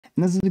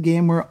And this is a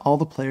game where all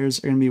the players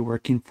are going to be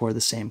working for the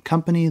same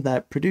company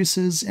that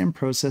produces and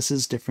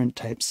processes different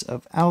types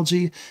of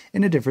algae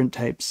into different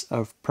types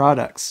of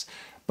products.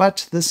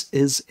 But this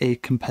is a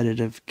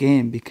competitive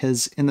game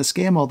because in this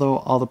game, although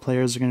all the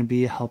players are going to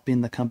be helping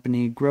the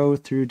company grow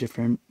through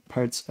different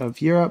parts of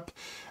Europe,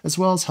 as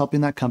well as helping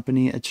that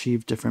company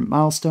achieve different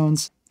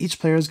milestones, each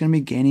player is going to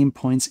be gaining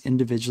points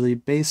individually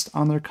based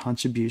on their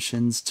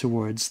contributions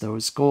towards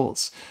those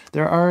goals.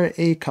 There are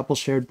a couple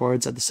shared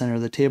boards at the center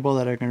of the table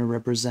that are going to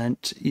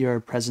represent your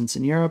presence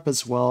in Europe,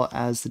 as well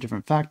as the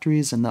different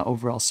factories and the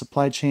overall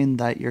supply chain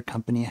that your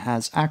company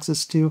has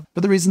access to.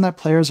 But the reason that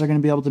players are going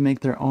to be able to make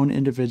their own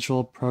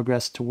individual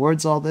progress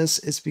towards all this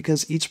is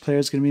because each player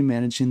is going to be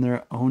managing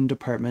their own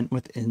department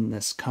within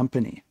this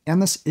company. And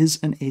this is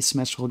an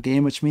asymmetrical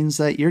game, which means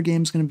that your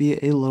game is going to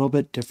be a little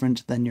bit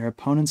different than your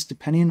opponent's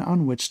depending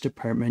on which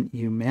department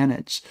you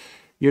manage.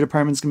 Your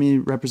department is going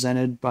to be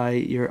represented by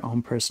your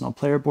own personal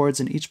player boards,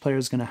 and each player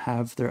is going to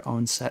have their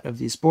own set of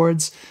these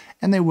boards,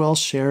 and they will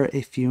share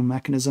a few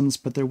mechanisms,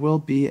 but there will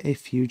be a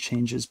few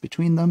changes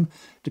between them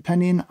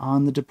depending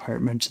on the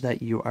department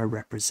that you are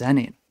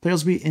representing.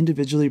 Players will be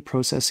individually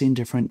processing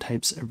different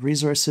types of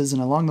resources,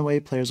 and along the way,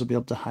 players will be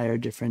able to hire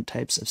different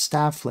types of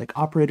staff like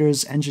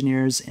operators,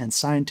 engineers, and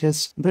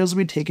scientists. And players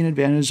will be taking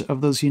advantage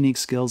of those unique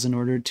skills in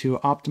order to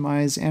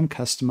optimize and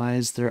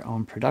customize their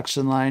own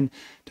production line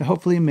to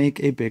hopefully make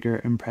a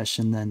bigger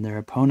impression than their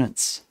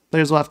opponents.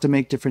 Players will have to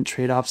make different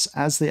trade-offs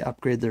as they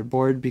upgrade their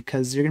board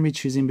because you're going to be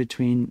choosing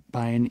between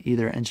buying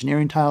either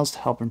engineering tiles to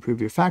help improve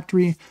your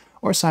factory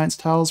or science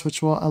tiles,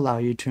 which will allow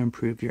you to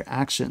improve your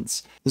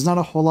actions. There's not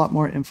a whole lot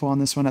more info on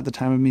this one at the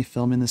time of me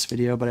filming this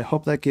video, but I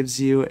hope that gives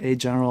you a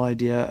general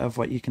idea of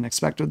what you can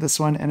expect with this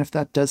one. And if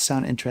that does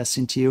sound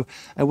interesting to you,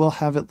 I will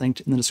have it linked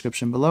in the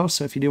description below.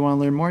 So if you do want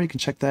to learn more, you can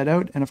check that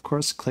out. And of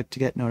course, click to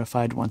get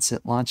notified once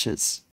it launches.